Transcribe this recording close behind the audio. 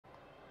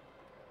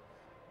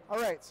All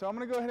right, so I'm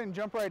going to go ahead and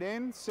jump right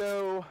in.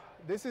 So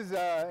this is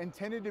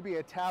intended to be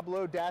a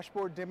Tableau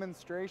dashboard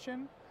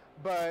demonstration,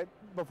 but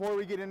before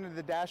we get into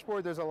the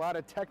dashboard, there's a lot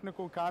of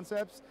technical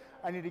concepts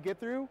I need to get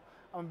through.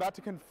 I'm about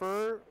to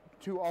confer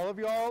to all of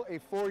y'all a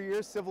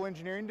 4-year civil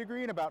engineering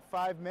degree in about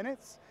 5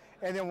 minutes,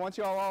 and then once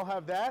y'all all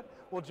have that,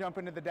 we'll jump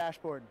into the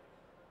dashboard.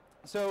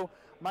 So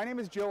my name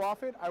is Joe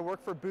Offit. I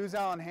work for Booz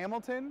Allen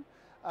Hamilton.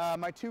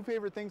 My two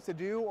favorite things to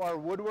do are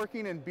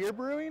woodworking and beer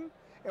brewing.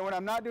 And when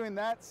I'm not doing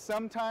that,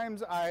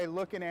 sometimes I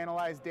look and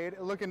analyze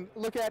data, look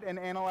at and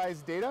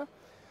analyze data.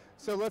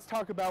 So let's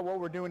talk about what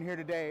we're doing here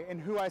today and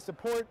who I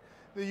support,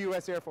 the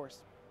U.S. Air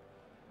Force.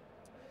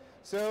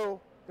 So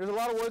there's a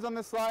lot of words on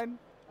this slide.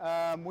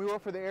 We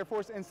work for the Air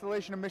Force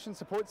Installation and Mission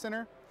Support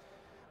Center.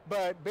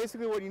 But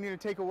basically what you need to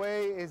take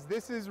away is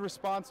this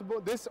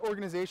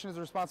organization is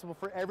responsible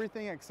for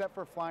everything except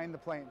for flying the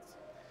planes.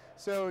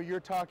 So you're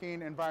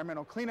talking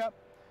environmental cleanup,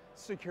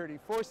 security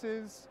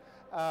forces,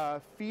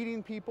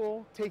 feeding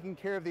people, taking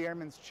care of the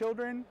airmen's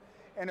children,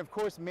 and of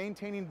course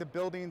maintaining the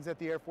buildings that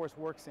the Air Force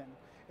works in.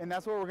 And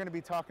that's what we're going to be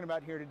talking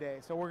about here today.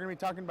 So we're going to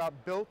be talking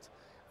about built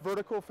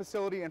vertical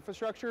facility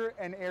infrastructure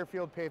and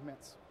airfield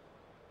pavements.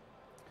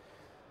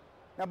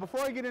 Now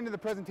before I get into the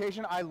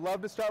presentation, I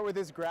love to start with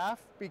this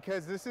graph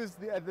because this is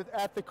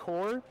at the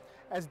core,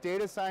 as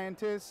data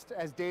scientists,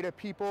 as data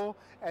people,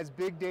 as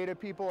big data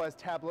people, as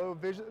Tableau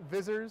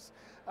visitors,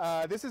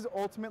 this is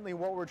ultimately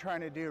what we're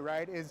trying to do,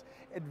 right? Is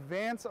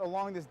advance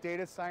along this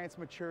data science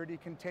maturity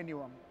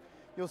continuum.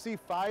 You'll see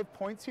 5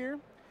 points here.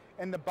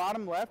 And the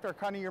bottom left are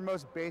kind of your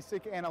most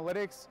basic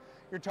analytics.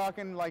 You're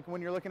talking like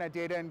when you're looking at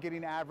data and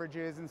getting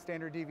averages and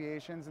standard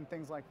deviations and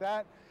things like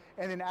that.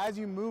 And then as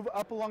you move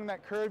up along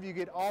that curve, you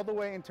get all the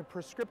way into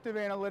prescriptive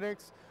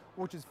analytics,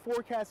 which is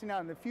forecasting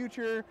out in the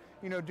future,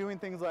 doing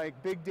things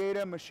like big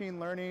data, machine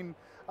learning,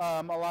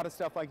 a lot of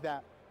stuff like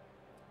that.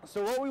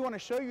 So what we want to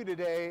show you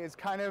today is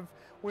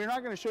we're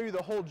not going to show you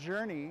the whole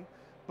journey,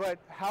 but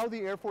how the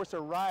Air Force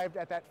arrived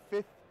at that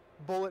 5th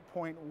bullet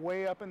point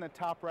way up in the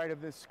top right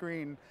of this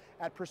screen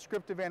at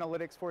prescriptive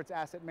analytics for its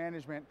asset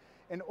management.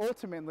 And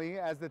ultimately,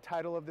 as the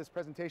title of this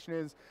presentation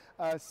is,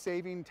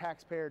 saving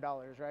taxpayer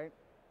dollars, right?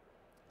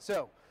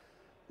 So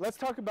let's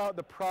talk about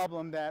the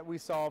problem that we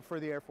solve for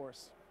the Air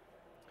Force.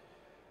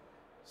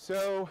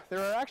 So there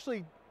are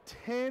actually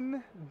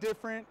 10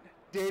 different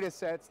data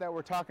sets that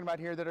we're talking about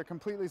here that are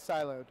completely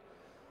siloed.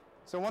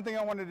 So one thing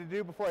I wanted to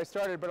do before I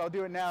started, but I'll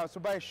do it now. So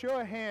by a show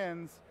of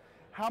hands,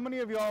 how many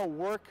of y'all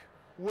work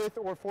with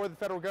or for the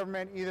federal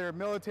government, either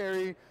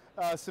military,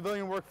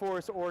 civilian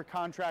workforce, or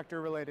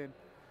contractor related?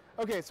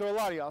 Okay, so a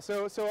lot of y'all.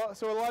 So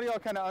a lot of y'all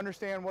kind of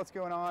understand what's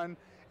going on,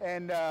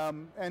 and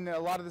a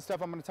lot of the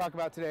stuff I'm going to talk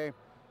about today.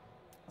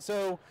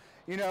 So,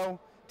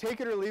 take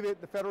it or leave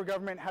it, the federal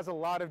government has a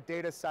lot of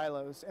data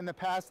silos. In the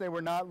past, they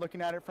were not looking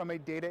at it from a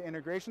data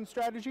integration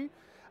strategy.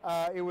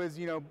 It was,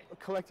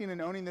 collecting and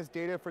owning this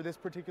data for this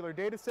particular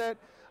data set,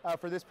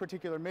 for this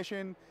particular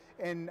mission,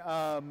 and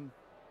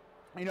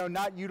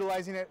not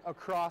utilizing it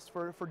across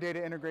for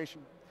data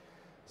integration.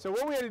 So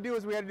what we had to do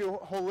is we had to do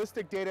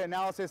holistic data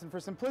analysis, and for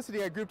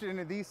simplicity, I grouped it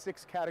into these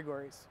 6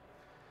 categories.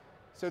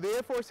 So the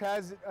Air Force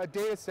has a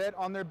data set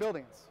on their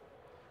buildings,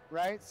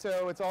 right?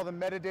 So it's all the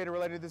metadata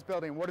related to this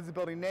building. What is the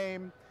building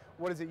name?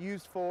 What is it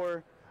used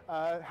for?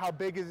 How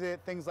big is it?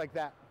 Things like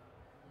that.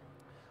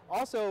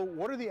 Also,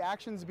 what are the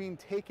actions being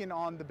taken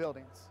on the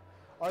buildings?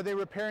 Are they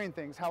repairing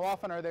things? How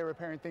often are they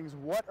repairing things?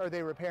 What are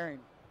they repairing?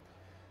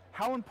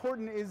 How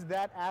important is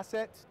that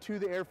asset to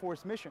the Air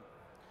Force mission,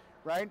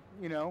 right?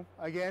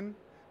 Again,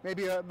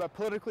 maybe a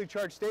politically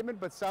charged statement,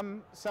 but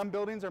some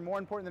buildings are more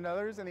important than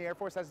others, and the Air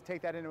Force has to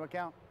take that into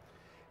account.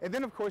 And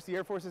then, of course, the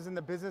Air Force is in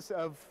the business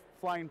of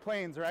flying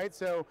planes, right?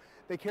 So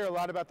they care a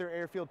lot about their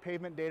airfield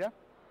pavement data.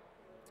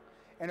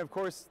 And of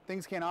course,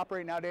 things can't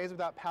operate nowadays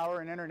without power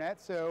and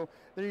internet, so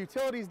their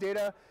utilities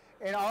data,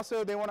 and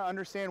also they want to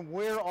understand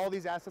where all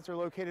these assets are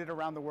located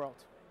around the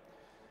world.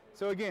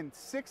 So again,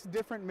 6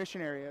 different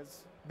mission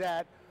areas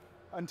that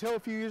until a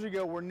few years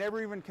ago were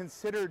never even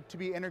considered to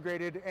be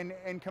integrated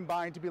and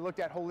combined to be looked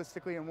at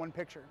holistically in one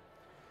picture.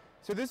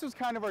 So this was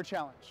kind of our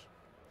challenge.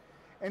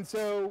 And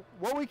so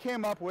what we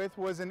came up with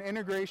was an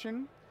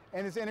integration,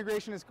 and this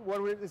integration is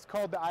what is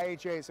called the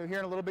IHA. So here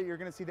in a little bit you're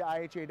going to see the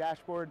IHA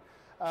dashboard,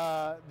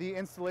 the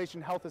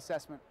installation health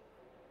assessment.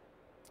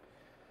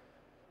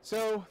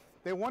 So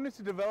they wanted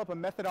to develop a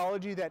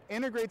methodology that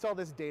integrates all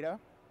this data,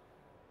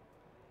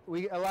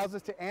 allows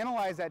us to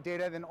analyze that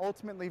data, then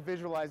ultimately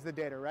visualize the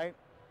data, right?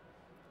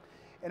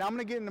 And I'm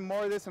going to get into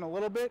more of this in a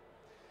little bit,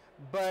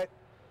 but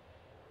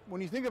when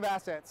you think of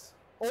assets,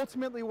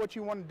 ultimately what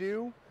you want to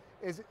do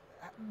is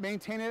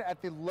maintain it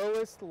at the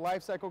lowest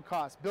life cycle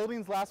cost.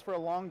 Buildings last for a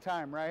long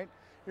time, right?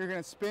 You're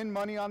going to spend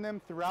money on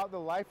them throughout the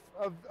life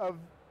of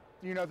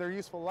their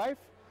useful life.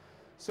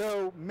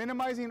 So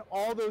minimizing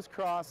all those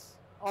costs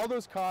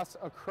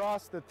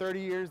across the 30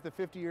 years, the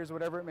 50 years,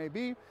 whatever it may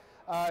be,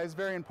 is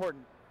very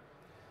important.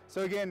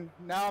 So again,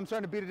 now I'm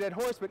starting to beat a dead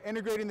horse, but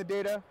integrating the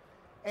data,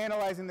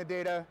 analyzing the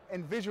data,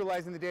 and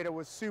visualizing the data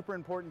was super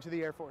important to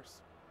the Air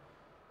Force.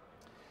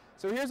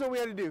 So here's what we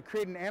had to do: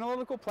 create an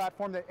analytical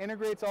platform that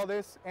integrates all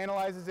this,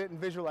 analyzes it, and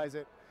visualizes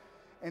it.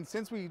 And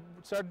since we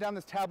started down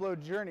this Tableau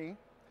journey,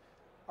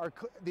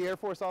 the Air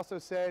Force also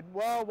said,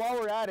 well, while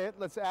we're at it,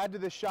 let's add to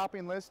this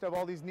shopping list of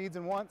all these needs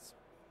and wants.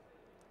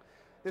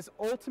 This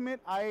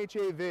ultimate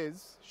IHA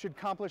viz should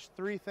accomplish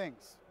 3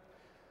 things.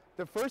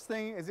 The first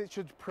thing is it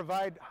should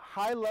provide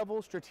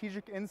high-level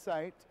strategic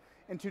insight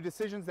into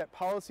decisions that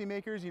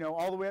policymakers,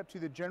 all the way up to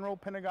the general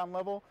Pentagon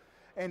level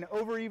and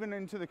over even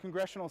into the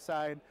congressional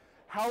side,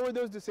 how are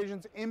those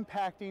decisions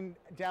impacting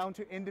down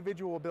to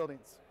individual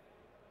buildings?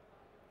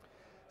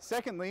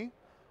 Secondly,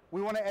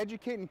 we want to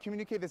educate and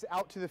communicate this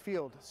out to the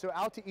field, so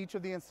out to each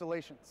of the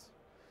installations.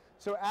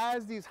 So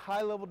as these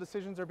high-level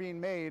decisions are being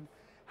made,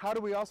 how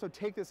do we also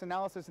take this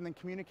analysis and then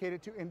communicate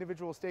it to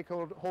individual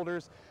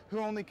stakeholders who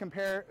only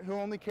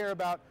care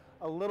about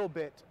a little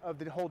bit of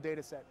the whole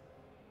data set?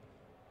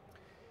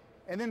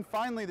 And then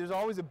finally, there's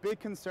always a big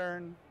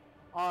concern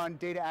on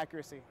data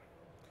accuracy.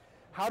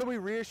 How do we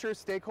reassure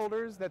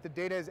stakeholders that the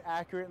data is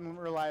accurate and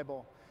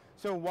reliable?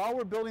 So while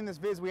we're building this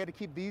viz, we had to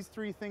keep these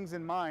 3 things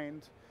in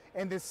mind,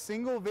 and this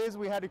single viz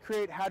we had to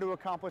create had to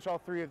accomplish all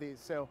 3 of these.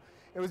 So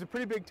it was a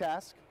pretty big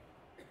task.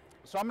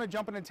 So I'm going to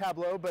jump into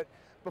Tableau, but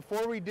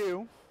before we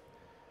do,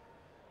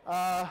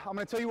 I'm going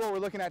to tell you what we're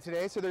looking at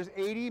today. So there's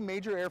 80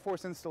 major Air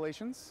Force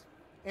installations.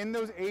 In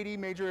those 80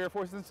 major Air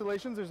Force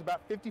installations, there's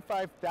about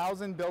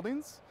 55,000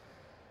 buildings.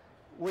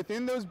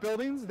 Within those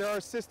buildings, there are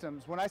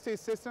systems. When I say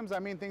systems, I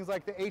mean things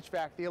like the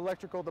HVAC, the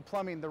electrical, the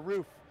plumbing, the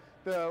roof,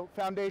 the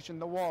foundation,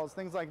 the walls,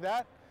 things like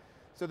that.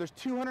 So there's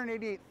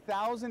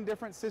 288,000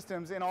 different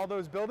systems in all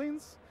those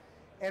buildings,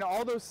 and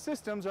all those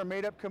systems are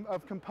made up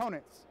of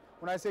components.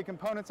 When I say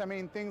components, I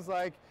mean things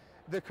like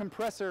the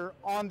compressor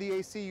on the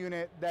AC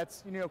unit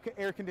that's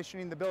air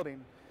conditioning the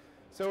building.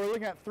 So we're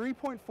looking at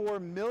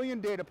 3.4 million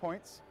data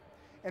points,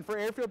 and for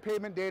airfield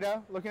pavement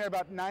data, looking at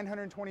about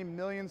 920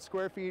 million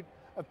square feet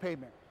of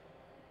pavement.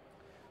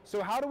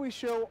 So how do we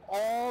show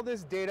all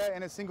this data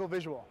in a single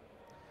visual?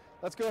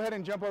 Let's go ahead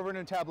and jump over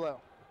into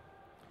Tableau.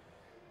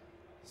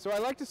 So I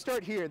like to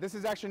start here. This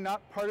is actually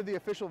not part of the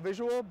official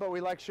visual, but we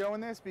like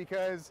showing this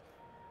because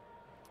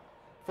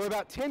for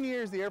about 10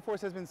 years, the Air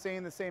Force has been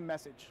saying the same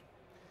message.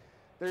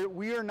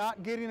 We are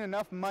not getting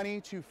enough money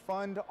to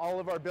fund all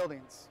of our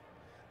buildings.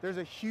 There's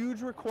a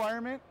huge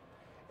requirement,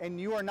 and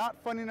you are not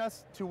funding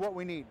us to what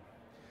we need.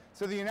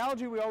 So the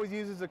analogy we always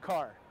use is a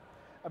car.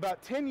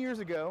 About 10 years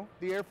ago,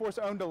 the Air Force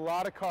owned a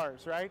lot of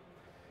cars, right?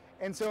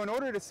 And so in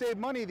order to save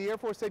money, the Air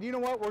Force said, you know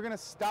what, we're going to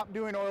stop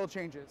doing oil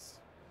changes.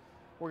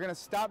 We're going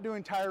to stop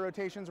doing tire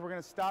rotations. We're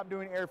going to stop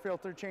doing air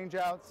filter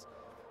changeouts.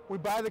 We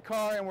buy the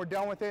car and we're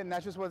done with it, and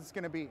that's just what it's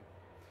going to be.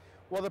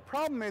 Well, the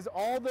problem is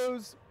all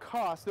those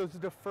costs, those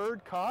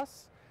deferred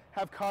costs,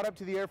 have caught up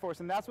to the Air Force,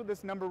 and that's what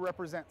this number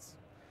represents.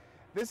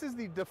 This is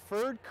the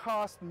deferred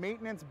cost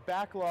maintenance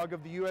backlog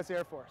of the U.S.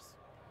 Air Force.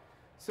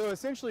 So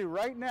essentially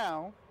right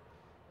now,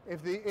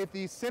 if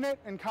the Senate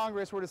and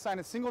Congress were to sign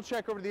a single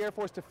check over to the Air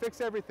Force to fix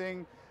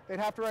everything, they'd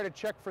have to write a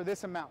check for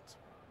this amount.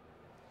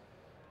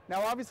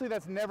 Now obviously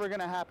that's never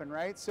going to happen,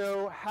 right?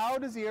 So how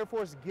does the Air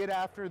Force get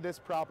after this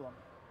problem?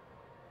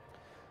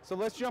 So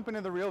let's jump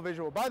into the real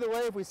visual. By the way,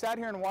 if we sat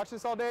here and watched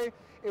this all day,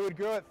 it would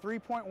grow at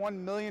 $3.1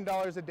 million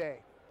a day,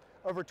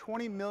 over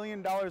 $20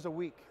 million a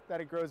week that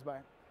it grows by.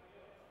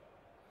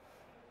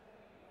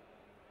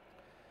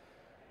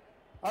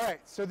 All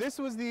right, so this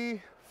was the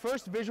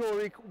first visual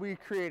we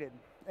created.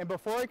 And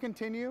before I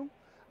continue,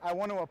 I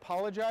want to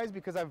apologize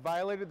because I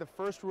violated the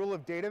first rule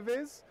of data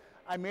viz.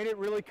 I made it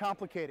really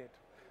complicated.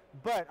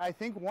 But I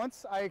think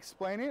once I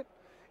explain it,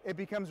 it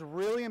becomes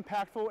really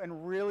impactful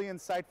and really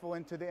insightful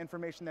into the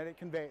information that it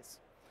conveys.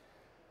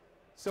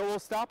 So we'll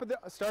start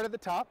at the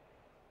top.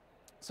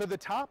 So the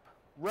top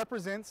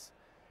represents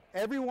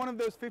every one of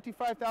those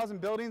 55,000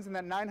 buildings, and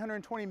that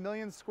 920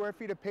 million square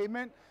feet of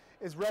pavement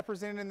is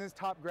represented in this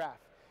top graph.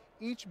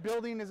 Each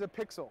building is a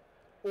pixel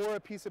or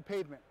a piece of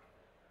pavement.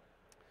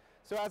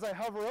 So as I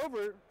hover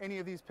over any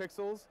of these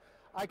pixels,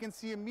 I can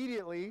see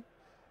immediately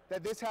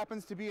that this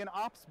happens to be an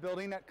ops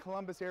building at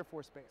Columbus Air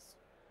Force Base.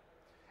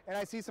 And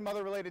I see some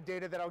other related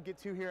data that I'll get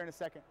to here in a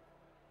second.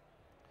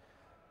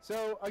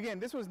 So again,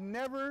 this was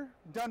never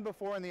done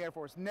before in the Air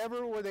Force.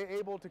 Never were they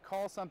able to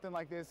call something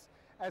like this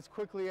as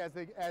quickly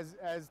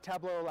as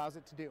Tableau allows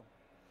it to do.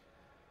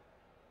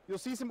 You'll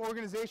see some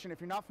organization.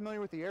 If you're not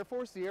familiar with the Air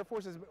Force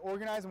is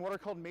organized in what are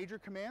called major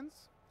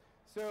commands.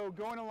 So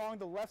going along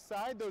the left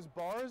side, those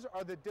bars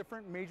are the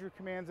different major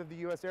commands of the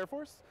U.S. Air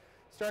Force,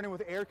 starting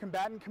with Air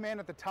Combatant Command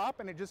at the top,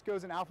 and it just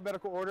goes in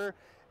alphabetical order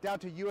down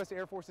to U.S.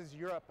 Air Force's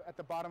Europe at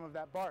the bottom of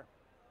that bar.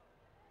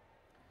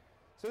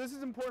 So this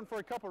is important for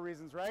a couple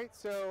reasons, right?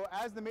 So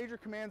as the major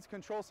commands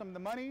control some of the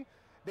money,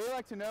 they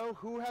like to know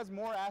who has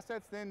more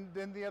assets than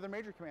the other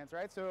major commands,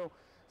 right? So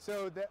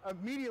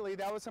immediately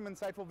that was some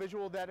insightful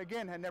visual that,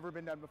 again, had never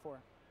been done before.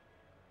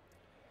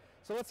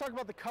 So let's talk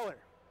about the color.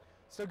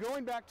 So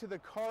going back to the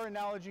car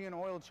analogy and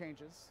oil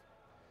changes,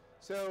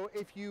 so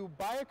if you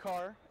buy a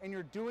car and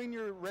you're doing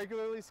your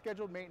regularly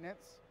scheduled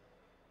maintenance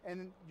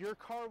and your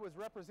car was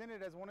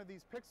represented as one of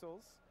these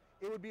pixels,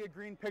 it would be a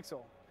green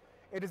pixel.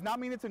 It does not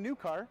mean it's a new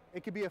car.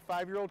 It could be a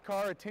 5-year-old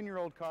car, a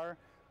 10-year-old car,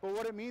 but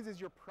what it means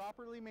is you're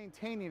properly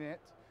maintaining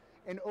it,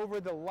 and over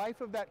the life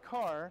of that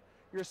car,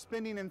 you're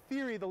spending, in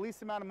theory, the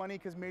least amount of money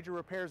because major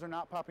repairs are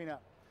not popping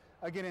up.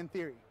 Again, in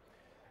theory.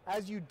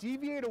 As you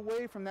deviate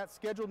away from that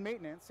scheduled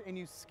maintenance and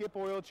you skip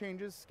oil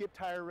changes, skip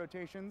tire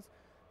rotations,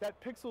 that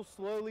pixel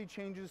slowly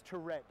changes to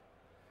red.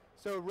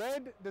 So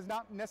red does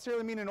not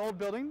necessarily mean an old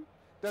building,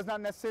 does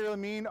not necessarily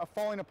mean a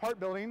falling apart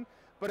building,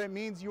 but it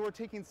means you are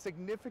taking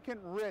significant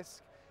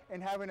risk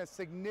and having a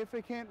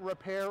significant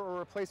repair or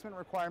replacement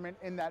requirement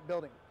in that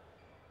building.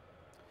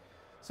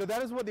 So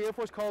that is what the Air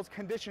Force calls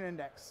condition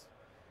index.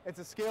 It's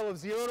a scale of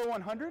 0 to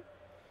 100,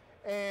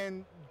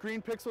 and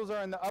green pixels are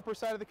on the upper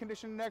side of the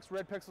condition index,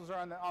 red pixels are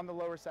on the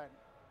lower side.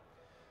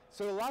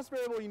 So the last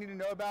variable you need to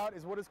know about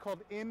is what is called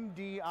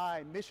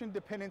MDI, Mission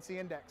Dependency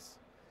Index.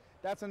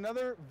 That's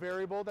another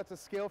variable that's a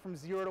scale from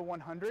 0 to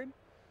 100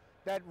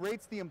 that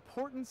rates the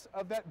importance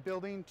of that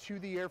building to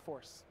the Air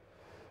Force.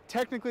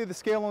 Technically, the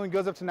scale only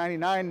goes up to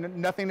 99,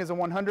 nothing is a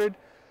 100,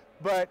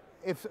 but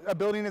if a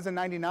building is a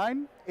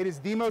 99, it is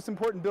the most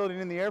important building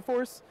in the Air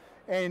Force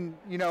and,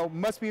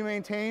 must be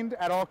maintained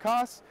at all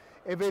costs.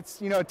 If it's,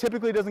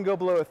 typically doesn't go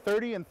below a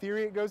 30, in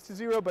theory it goes to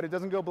 0, but it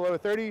doesn't go below a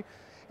 30.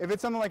 If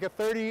it's something like a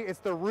 30, it's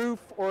the roof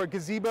or a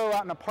gazebo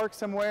out in a park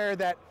somewhere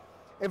that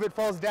if it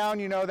falls down,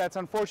 that's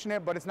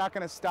unfortunate, but it's not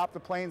going to stop the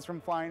planes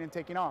from flying and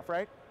taking off,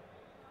 right?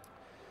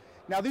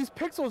 Now these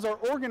pixels are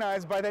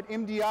organized by that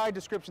MDI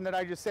description that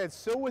I just said.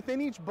 So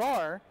within each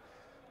bar,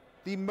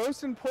 the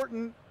most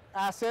important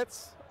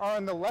assets are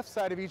on the left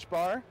side of each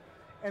bar,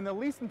 and the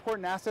least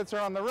important assets are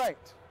on the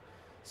right.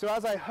 So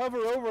as I hover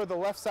over the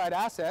left side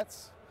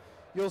assets,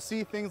 you'll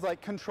see things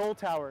like control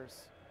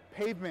towers,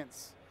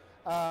 pavements,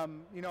 a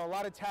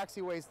lot of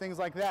taxiways, things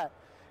like that.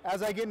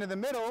 As I get into the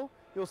middle,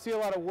 you'll see a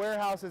lot of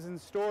warehouses and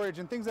storage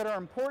and things that are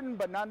important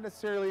but not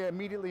necessarily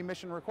immediately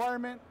mission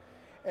requirement.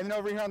 And then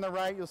over here on the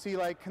right, you'll see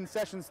like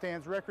concession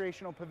stands,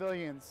 recreational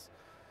pavilions.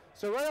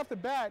 So right off the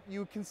bat,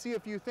 you can see a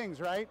few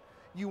things, right?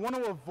 You want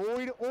to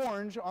avoid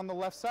orange on the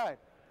left side.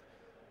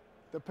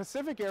 The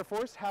Pacific Air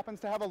Force happens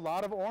to have a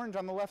lot of orange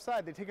on the left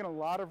side. They've taken a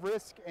lot of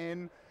risk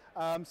in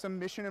some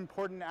mission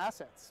important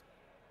assets.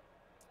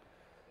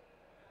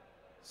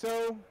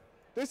 So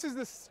this is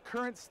the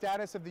current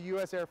status of the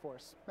US Air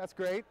Force. That's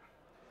great,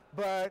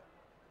 but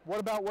what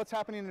about what's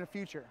happening in the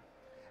future?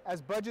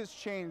 As budgets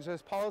change,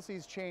 as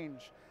policies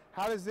change,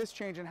 how does this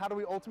change and how do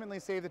we ultimately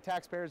save the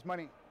taxpayers'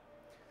 money?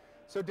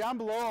 So down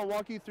below, I'll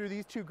walk you through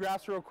these two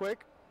graphs real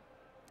quick.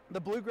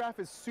 The blue graph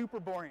is super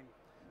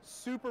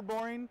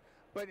boring,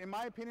 but in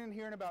my opinion,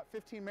 here in about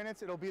 15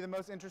 minutes, it'll be the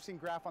most interesting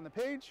graph on the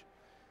page.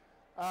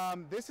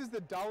 This is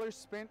the dollars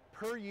spent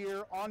per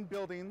year on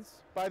buildings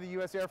by the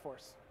US Air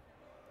Force.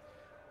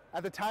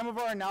 At the time of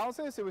our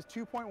analysis, it was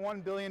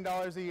 $2.1 billion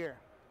a year.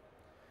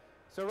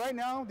 So right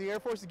now, the Air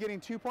Force is getting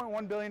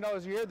 $2.1 billion a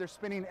year. They're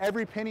spending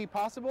every penny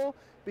possible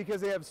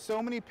because they have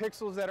so many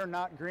pixels that are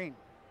not green.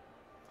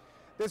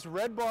 This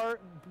red bar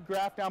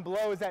graph down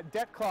below is that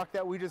debt clock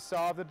that we just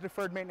saw, the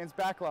deferred maintenance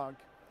backlog.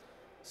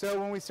 So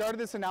when we started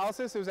this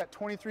analysis, it was at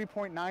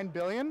 23.9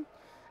 billion.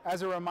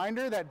 As a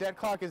reminder, that debt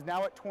clock is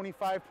now at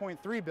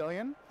 25.3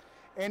 billion.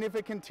 And if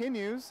it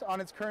continues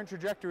on its current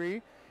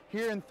trajectory,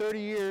 here in 30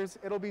 years,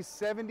 it'll be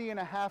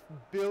 $70.5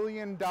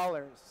 billion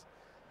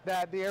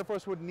that the Air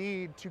Force would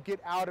need to get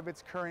out of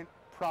its current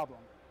problem.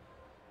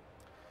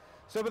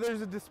 So, but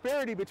there's a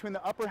disparity between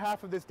the upper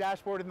half of this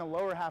dashboard and the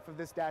lower half of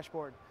this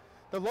dashboard.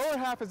 The lower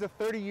half is a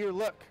 30-year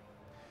look.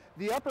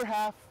 The upper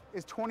half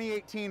is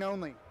 2018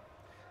 only.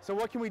 So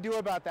what can we do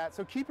about that?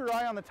 So keep your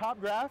eye on the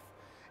top graph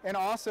and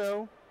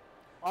also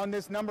on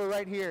this number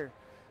right here.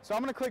 So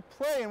I'm going to click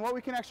play, and what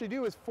we can actually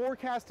do is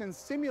forecast and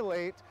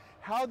simulate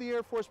how the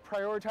Air Force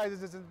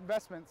prioritizes its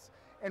investments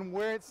and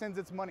where it sends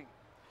its money.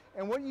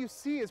 And what you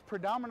see is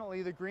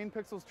predominantly the green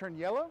pixels turn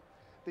yellow,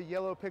 the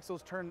yellow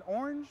pixels turn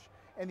orange,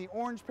 and the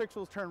orange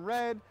pixels turn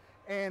red,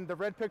 and the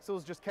red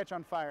pixels just catch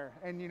on fire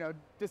and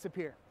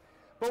disappear.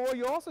 But what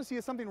you also see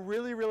is something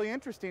really, really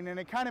interesting, and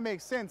it kind of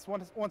makes sense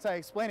once I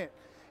explain it.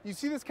 You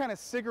see this kind of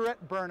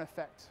cigarette burn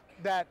effect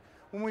that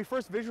when we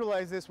first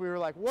visualized this, we were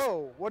like,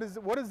 whoa, what is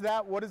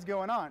that? What is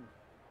going on?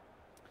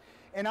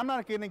 And I'm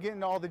not going to get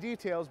into all the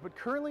details, but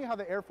currently how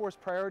the Air Force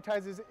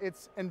prioritizes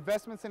its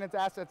investments in its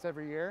assets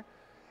every year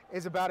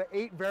is about an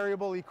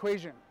 8-variable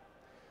equation.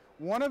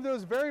 One of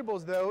those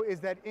variables, though, is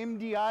that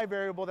MDI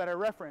variable that I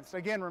referenced.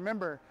 Again,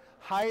 remember,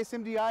 highest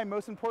MDI,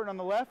 most important on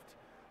the left,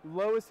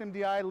 lowest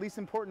MDI, least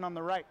important on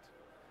the right.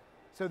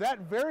 So that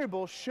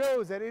variable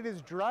shows that it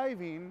is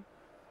driving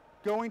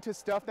going to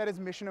stuff that is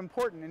mission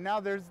important. And now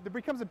there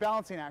becomes a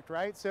balancing act,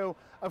 right? So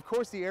of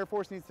course the Air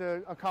Force needs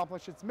to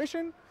accomplish its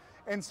mission,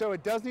 and so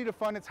it does need to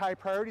fund its high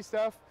priority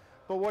stuff,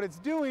 but what it's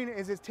doing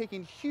is it's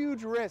taking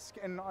huge risk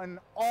on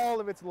all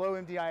of its low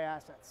MDI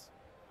assets.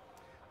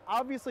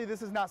 Obviously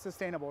this is not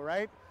sustainable,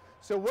 right?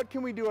 So what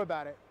can we do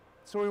about it?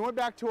 So we went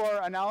back to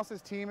our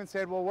analysis team and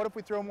said, well, what if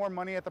we throw more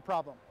money at the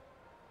problem?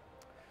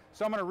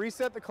 So I'm going to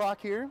reset the clock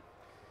here,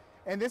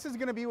 And this is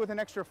going to be with an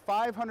extra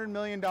 $500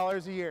 million a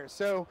year.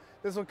 So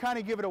this will kind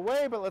of give it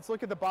away, but let's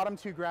look at the bottom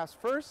two graphs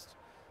first.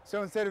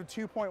 So instead of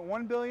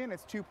 2.1 billion,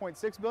 it's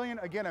 2.6 billion.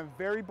 Again, a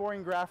very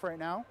boring graph right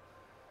now.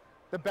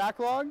 The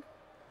backlog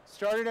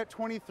started at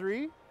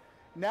 23.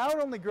 Now it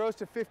only grows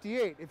to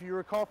 58. If you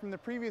recall from the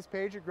previous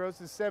page, it grows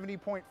to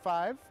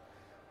 70.5.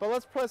 But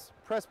let's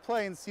press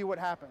play and see what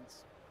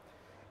happens.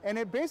 And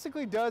it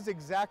basically does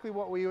exactly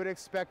what we would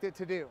expect it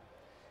to do.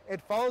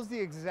 It follows the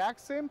exact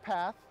same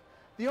path.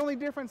 The only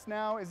difference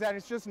now is that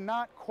it's just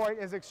not quite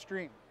as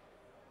extreme.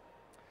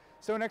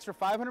 So an extra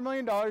 $500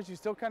 million, you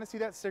still kind of see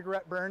that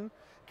cigarette burn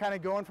kind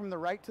of going from the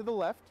right to the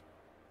left.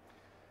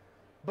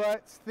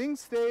 But things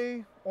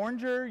stay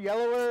oranger,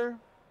 yellower,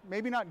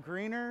 maybe not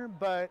greener,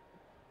 but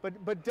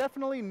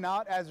definitely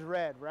not as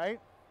red, right?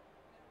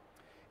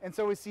 And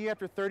so we see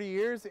after 30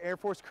 years, the Air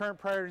Force current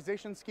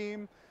prioritization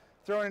scheme,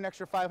 throwing an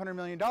extra $500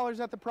 million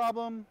at the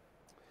problem,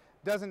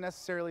 doesn't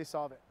necessarily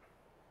solve it.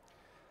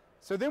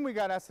 So then we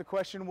got to ask the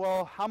question,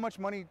 well, how much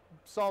money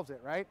solves it,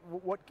 right?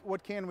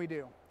 What can we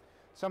do?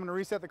 So I'm going to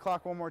reset the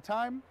clock one more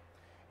time,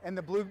 and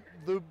the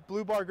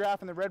blue bar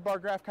graph and the red bar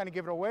graph kind of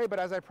give it away, but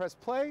as I press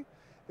play,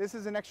 this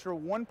is an extra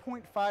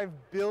 $1.5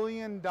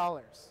 billion.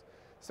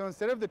 So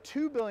instead of the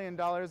 $2 billion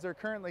they're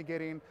currently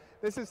getting,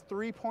 this is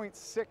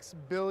 $3.6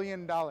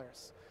 billion.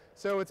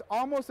 So it's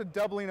almost a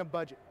doubling of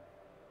budget.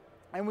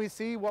 And we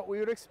see what we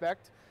would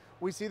expect.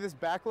 We see this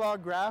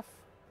backlog graph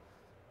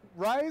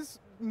rise,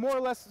 more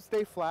or less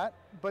stay flat,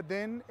 but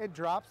then it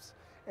drops.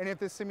 And if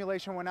this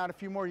simulation went out a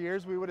few more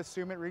years, we would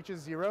assume it reaches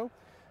zero.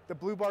 The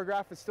blue bar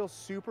graph is still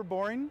super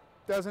boring,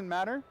 doesn't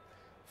matter.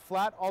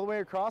 Flat all the way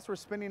across, we're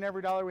spending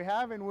every dollar we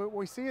have, and what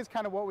we see is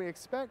kind of what we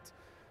expect.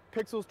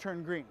 Pixels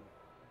turn green.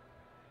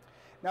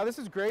 Now this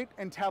is great,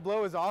 and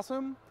Tableau is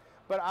awesome,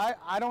 but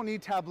I don't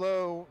need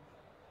Tableau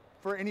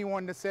for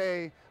anyone to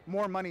say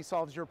more money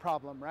solves your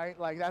problem, right?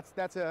 Like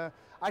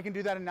I can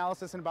do that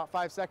analysis in about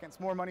 5 seconds.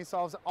 More money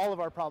solves all of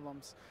our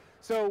problems.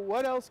 So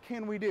what else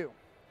can we do?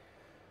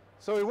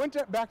 So we went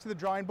back to the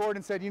drawing board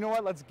and said, you know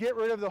what, let's get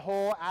rid of the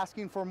whole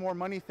asking for more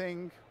money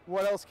thing.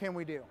 What else can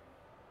we do?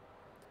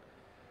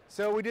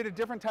 So we did a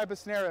different type of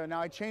scenario.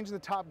 Now I changed the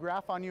top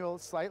graph on you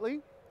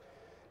slightly.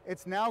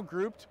 It's now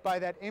grouped by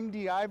that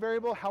MDI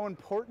variable, how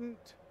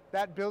important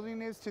that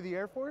building is to the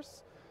Air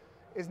Force,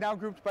 is now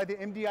grouped by the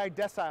MDI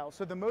decile.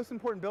 So the most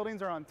important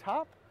buildings are on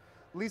top,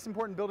 least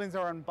important buildings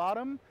are on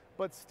bottom,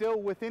 but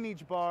still within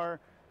each bar,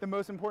 the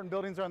most important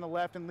buildings are on the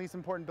left and least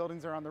important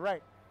buildings are on the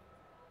right.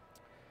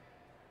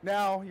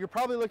 Now, you're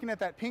probably looking at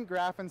that pink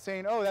graph and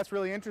saying, oh, that's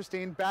really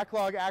interesting.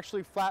 Backlog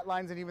actually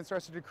flatlines and even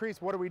starts to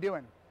decrease. What are we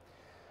doing?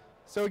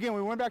 So again,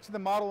 we went back to the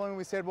model and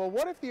we said, well,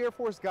 what if the Air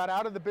Force got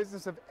out of the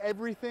business of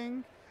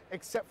everything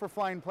except for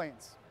flying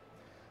planes?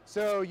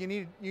 So you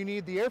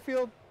need the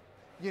airfield,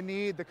 you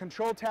need the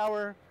control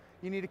tower,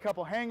 you need a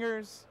couple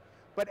hangars,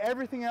 but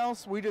everything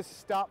else we just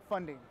stop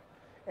funding.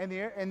 And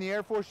the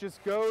Air Force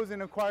just goes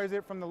and acquires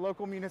it from the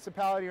local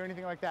municipality or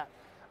anything like that.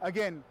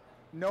 Again,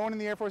 no one in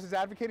the Air Force is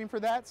advocating for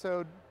that,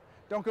 so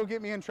don't go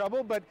get me in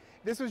trouble, but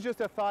this was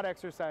just a thought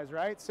exercise,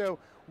 right? So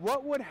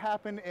what would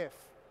happen if?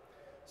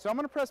 So I'm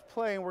going to press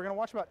play and we're going to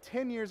watch about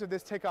 10 years of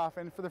this take off,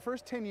 and for the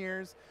first 10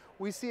 years,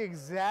 we see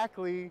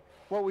exactly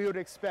what we would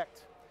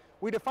expect.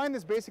 We define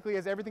this basically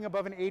as everything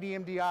above an 80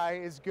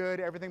 MDI is good,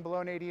 everything below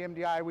an 80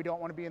 MDI we don't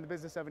want to be in the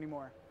business of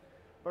anymore.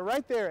 But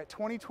right there at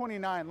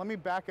 2029, let me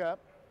back up.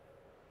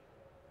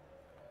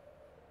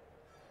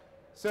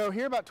 So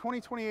here about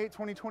 2028,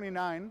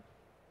 2029,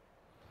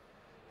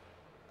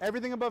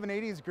 everything above an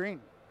 80 is green.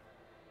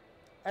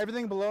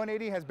 Everything below an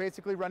 80 has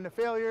basically run to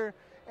failure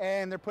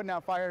and they're putting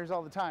out fires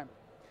all the time.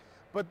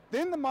 But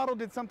then the model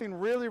did something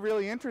really,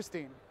 really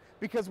interesting,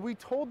 because we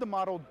told the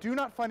model, do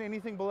not fund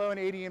anything below an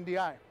 80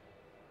 MDI.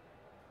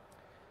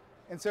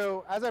 And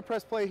so as I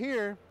press play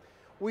here,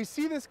 we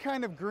see this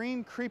kind of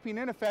green creeping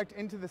in effect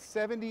into the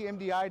 70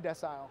 MDI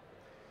decile.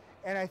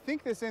 And I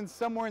think this ends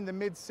somewhere in the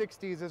mid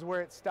 60s is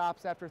where it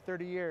stops after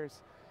 30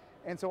 years.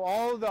 And so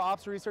all of the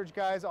ops research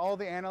guys, all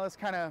the analysts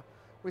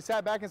we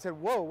sat back and said,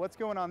 whoa, what's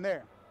going on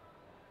there?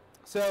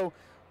 So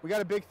we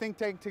got a big think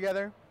tank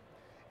together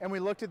and we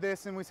looked at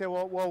this and we said,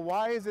 well,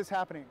 why is this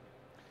happening?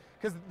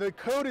 Because the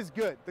code is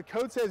good. The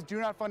code says do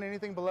not fund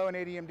anything below an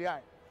 80 MDI.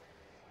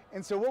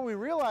 And so what we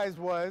realized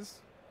was,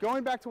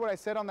 going back to what I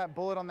said on that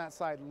bullet on that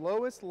slide,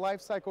 lowest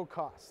life cycle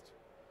cost.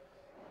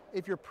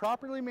 If you're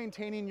properly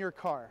maintaining your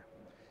car,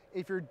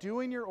 if you're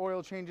doing your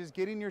oil changes,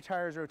 getting your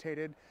tires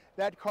rotated,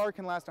 that car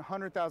can last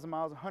 100,000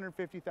 miles,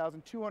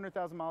 150,000,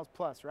 200,000 miles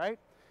plus, right?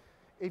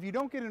 If you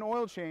don't get an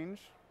oil change,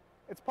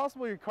 it's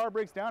possible your car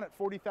breaks down at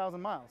 40,000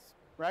 miles,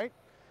 right?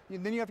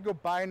 Then you have to go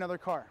buy another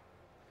car.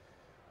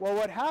 Well,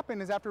 what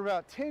happened is after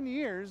about 10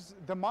 years,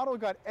 the model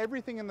got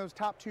everything in those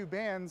top two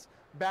bands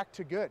back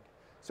to good.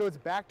 So it's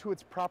back to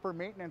its proper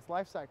maintenance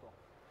life cycle.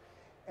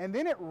 And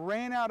then it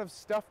ran out of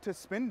stuff to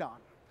spend on.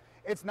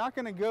 It's not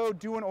going to go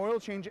do an oil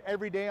change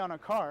every day on a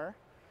car.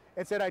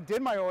 It said, I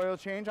did my oil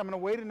change, I'm going to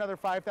wait another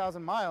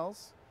 5,000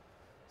 miles.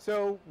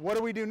 So what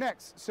do we do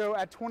next? So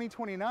at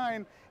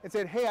 2029, it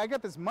said, hey, I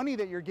got this money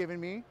that you're giving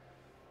me.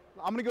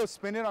 I'm gonna go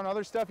spend it on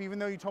other stuff even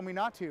though you told me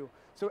not to.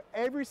 So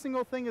every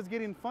single thing is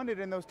getting funded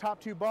in those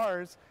top 2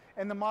 bars,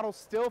 and the model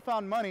still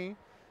found money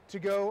to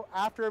go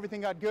after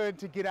everything got good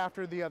to get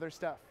after the other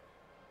stuff.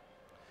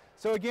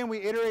 So again, we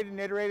iterated and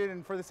iterated,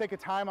 and for the sake of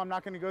time, I'm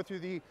not gonna go through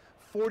the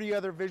 40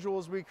 other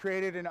visuals we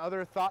created and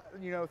other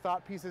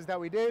thought pieces that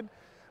we did,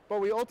 but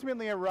we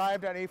ultimately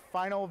arrived at a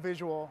final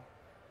visual,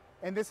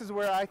 and this is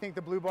where I think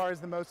the blue bar is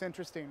the most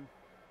interesting.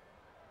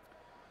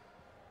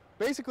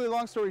 Basically,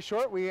 long story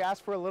short, we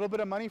asked for a little bit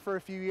of money for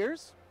a few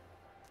years.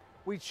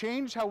 We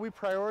changed how we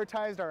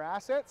prioritized our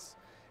assets,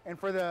 and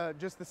for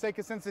just the sake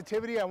of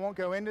sensitivity, I won't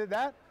go into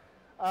that,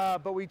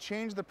 but we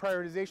changed the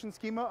prioritization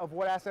schema of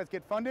what assets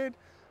get funded.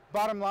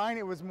 Bottom line,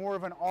 it was more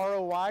of an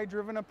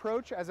ROI-driven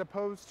approach as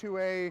opposed to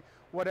a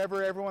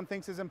whatever everyone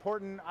thinks is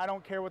important, I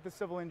don't care what the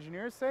civil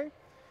engineers say.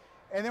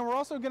 And then we're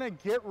also gonna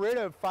get rid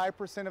of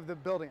 5% of the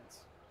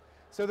buildings.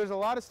 So there's a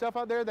lot of stuff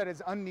out there that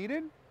is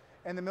unneeded,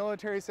 and the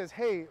military says,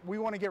 hey, we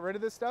wanna get rid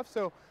of this stuff,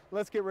 so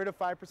let's get rid of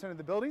 5% of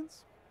the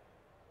buildings.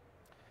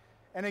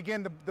 And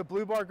again, the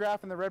blue bar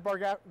graph and the red bar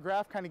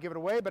graph kind of give it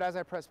away, but as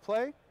I press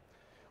play,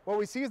 what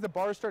we see is the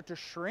bars start to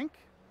shrink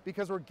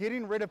because we're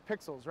getting rid of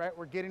pixels, right?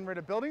 We're getting rid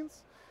of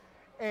buildings.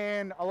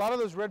 And a lot of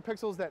those red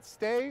pixels that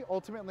stay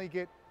ultimately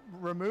get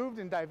removed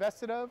and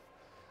divested of.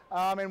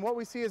 And what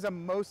we see is a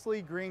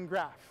mostly green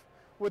graph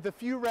with a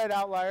few red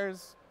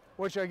outliers,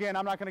 which again,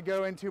 I'm not gonna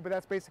go into, but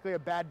that's basically a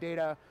bad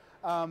data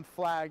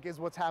flag is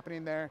what's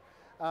happening there.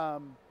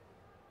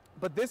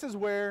 But this is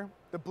where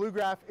the blue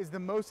graph is the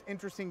most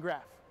interesting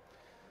graph.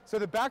 So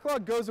the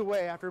backlog goes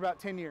away after about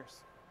 10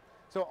 years.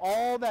 So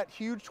all that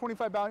huge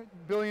 $25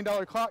 billion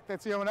clock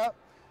that's going up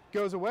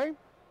goes away.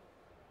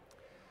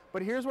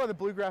 But here's why the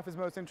blue graph is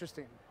most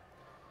interesting.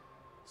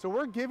 So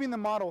we're giving the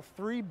model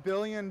 $3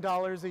 billion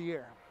a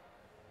year.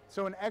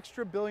 So an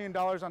extra $1 billion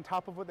on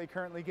top of what they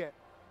currently get.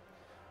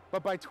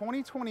 But by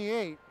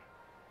 2028,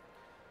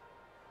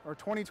 or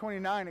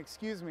 2029,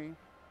 excuse me,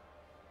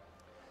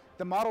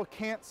 the model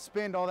can't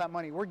spend all that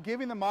money. We're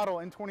giving the model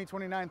in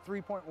 2029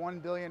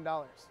 $3.1 billion.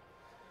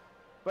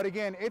 But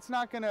again, it's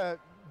not gonna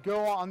go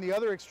on the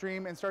other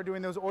extreme and start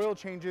doing those oil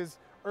changes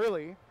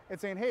early.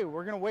 It's saying, hey,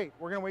 we're gonna wait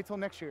till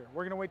next year.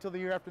 We're gonna wait till the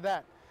year after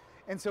that.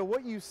 And so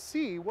what you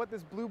see, what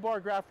this blue bar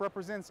graph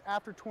represents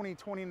after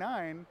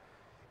 2029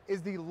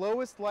 is the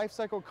lowest life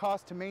cycle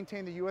cost to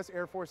maintain the US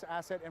Air Force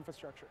asset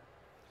infrastructure.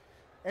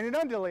 And it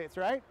undulates,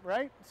 right?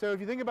 So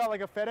if you think about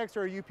like a FedEx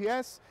or a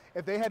UPS,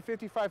 if they had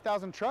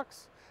 55,000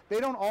 trucks,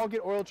 they don't all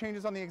get oil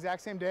changes on the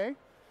exact same day.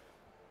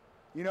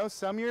 You know,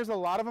 some years a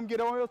lot of them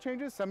get oil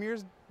changes, some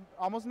years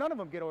almost none of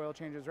them get oil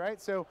changes,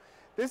 right? So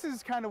this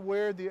is kind of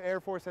where the Air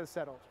Force has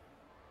settled.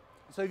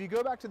 So if you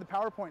go back to the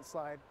PowerPoint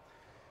slide,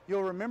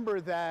 you'll remember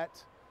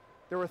that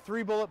there were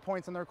 3 bullet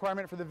points on the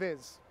requirement for the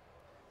viz.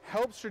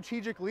 Help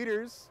strategic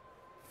leaders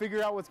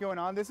figure out what's going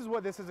on. This is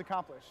what this has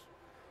accomplished.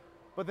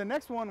 But the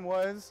next one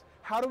was,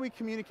 how do we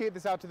communicate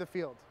this out to the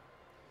field?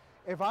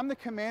 If I'm the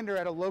commander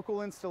at a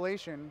local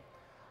installation,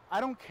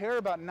 I don't care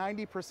about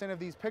 90% of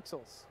these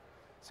pixels.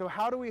 So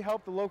how do we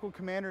help the local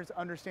commanders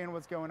understand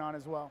what's going on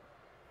as well?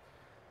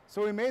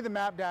 So we made the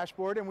map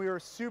dashboard, and we were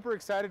super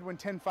excited when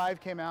 10.5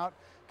 came out,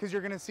 because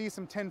you're gonna see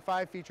some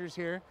 10.5 features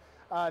here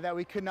that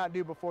we could not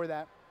do before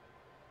that.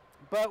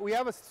 But we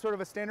have a sort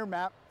of a standard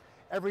map.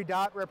 Every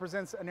dot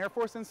represents an Air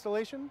Force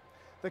installation.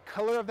 The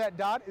color of that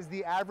dot is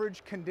the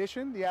average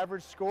condition, the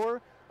average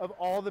score of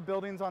all the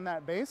buildings on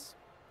that base.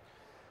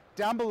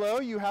 Down below,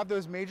 you have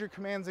those major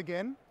commands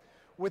again,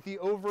 with the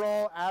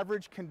overall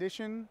average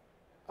condition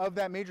of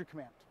that major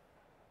command.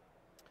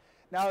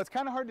 Now, it's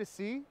kind of hard to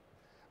see,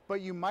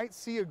 but you might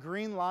see a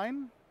green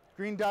line,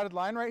 green dotted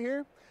line right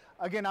here.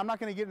 Again, I'm not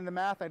going to get into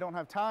math. I don't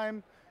have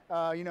time.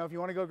 You know, if you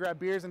want to go grab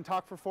beers and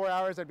talk for 4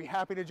 hours, I'd be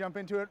happy to jump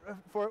into it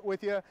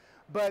with you.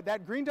 But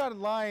that green dotted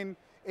line,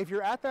 if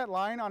you're at that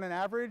line on an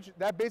average,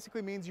 that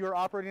basically means you're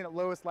operating at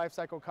lowest life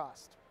cycle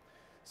cost.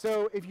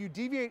 So if you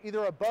deviate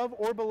either above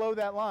or below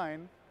that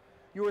line,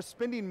 you are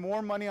spending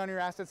more money on your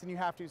assets than you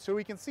have to. So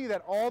we can see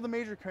that all the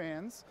major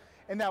commands,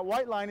 and that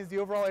white line is the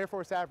overall Air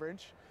Force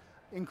average,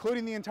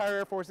 including the entire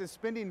Air Force, is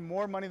spending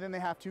more money than they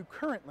have to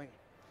currently.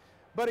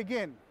 But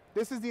again,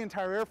 this is the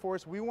entire Air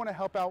Force. We want to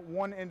help out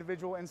one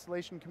individual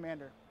installation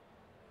commander.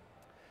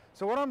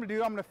 So what I'm going to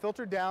do, I'm going to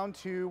filter down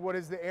to what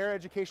is the Air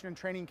Education and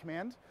Training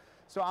Command.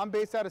 So I'm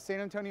based out of San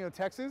Antonio,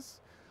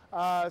 Texas.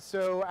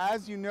 So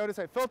as you notice,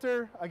 I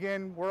filter.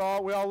 Again, we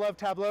all love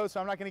Tableau, so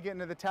I'm not going to get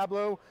into the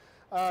Tableau,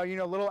 you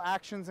know, little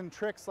actions and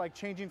tricks like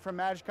changing from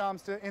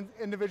MagicComs to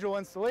individual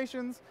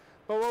installations.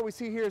 But what we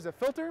see here is a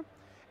filter.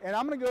 And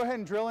I'm going to go ahead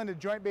and drill into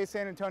Joint Base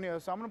San Antonio.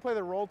 So I'm going to play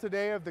the role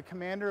today of the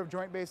commander of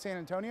Joint Base San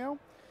Antonio.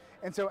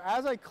 And so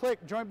as I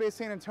click Joint Base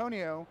San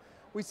Antonio,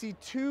 we see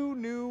 2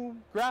 new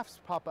graphs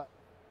pop up.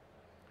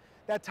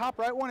 That top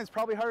right one is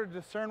probably harder to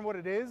discern what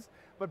it is,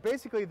 but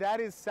basically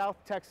that is South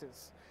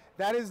Texas.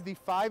 That is the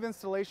 5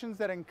 installations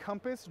that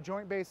encompass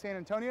Joint Base San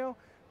Antonio.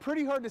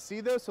 Pretty hard to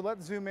see though, so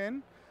let's zoom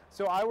in.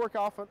 So I work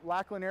off at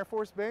Lackland Air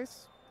Force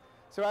Base.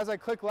 So as I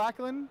click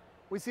Lackland,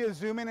 we see a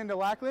zoom in into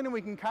Lackland, and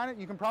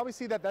you can probably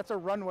see that that's a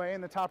runway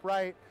in the top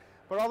right,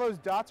 but all those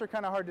dots are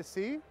kind of hard to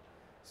see.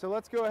 So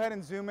let's go ahead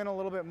and zoom in a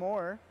little bit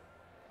more.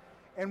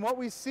 And what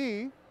we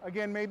see,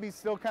 again, maybe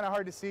still kind of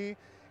hard to see,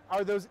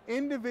 are those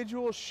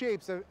individual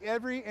shapes of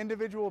every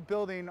individual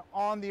building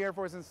on the Air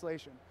Force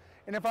installation.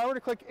 And if I were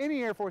to click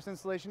any Air Force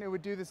installation, it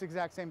would do this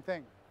exact same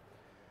thing.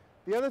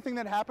 The other thing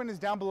that happened is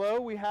down below,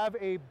 we have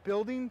a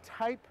building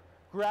type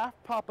graph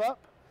pop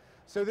up.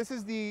 So this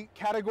is the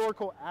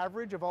categorical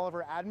average of all of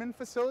our admin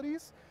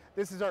facilities.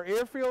 This is our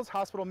airfields,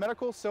 hospital,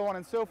 medical, so on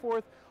and so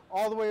forth,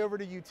 all the way over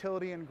to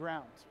utility and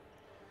ground.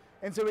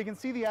 And so we can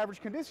see the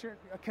average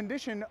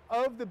condition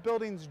of the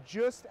buildings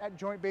just at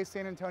Joint Base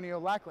San Antonio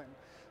Lackland.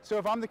 So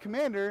if I'm the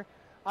commander,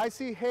 I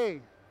see,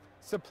 hey,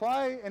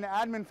 supply and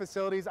admin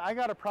facilities, I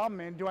got a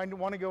problem in, do I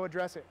want to go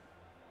address it?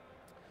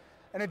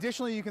 And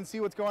additionally, you can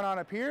see what's going on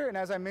up here. And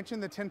as I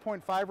mentioned, the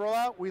 10.5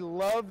 rollout, we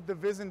love the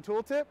Vision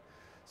tooltip.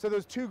 So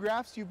those two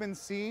graphs you've been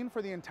seeing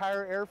for the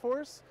entire Air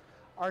Force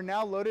are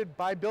now loaded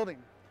by building.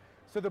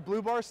 So the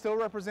blue bar still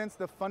represents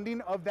the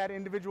funding of that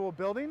individual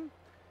building,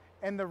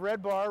 and the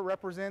red bar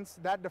represents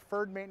that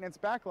deferred maintenance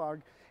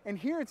backlog. And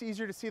here it's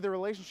easier to see the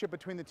relationship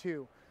between the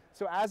two.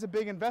 So as a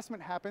big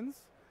investment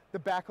happens, the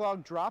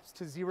backlog drops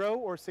to 0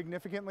 or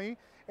significantly,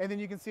 and then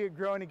you can see it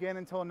growing again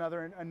until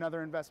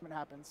another investment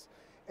happens.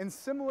 And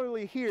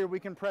similarly here, we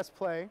can press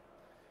play.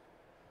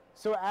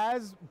 So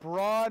as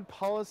broad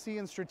policy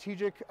and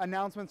strategic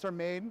announcements are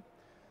made,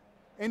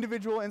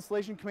 individual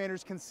installation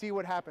commanders can see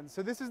what happens.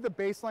 So this is the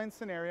baseline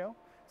scenario.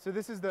 So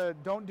this is the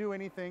don't do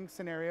anything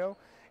scenario.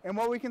 And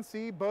what we can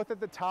see both at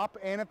the top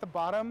and at the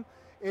bottom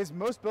is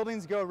most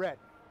buildings go red.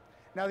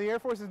 Now the Air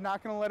Force is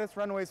not going to let its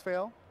runways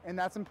fail, and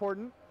that's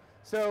important.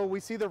 So we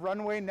see the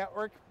runway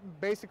network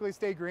basically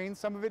stay green.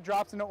 Some of it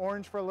drops into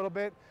orange for a little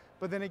bit,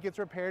 but then it gets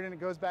repaired and it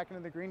goes back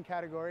into the green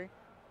category.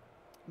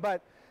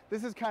 But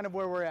this is kind of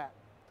where we're at.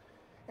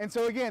 And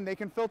so again, they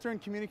can filter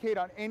and communicate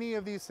on any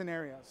of these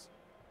scenarios.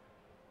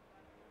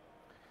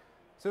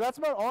 So that's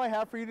about all I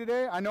have for you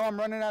today. I know I'm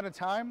running out of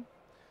time,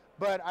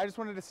 but I just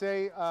wanted to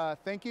say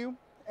thank you.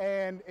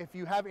 And if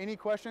you have any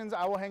questions,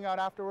 I will hang out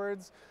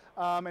afterwards.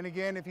 And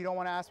again, if you don't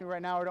want to ask me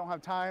right now or don't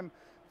have time,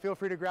 feel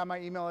free to grab my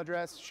email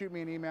address, shoot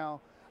me an email.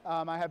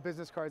 I have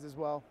business cards as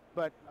well.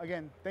 But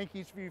again, thank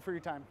each of you for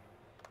your time.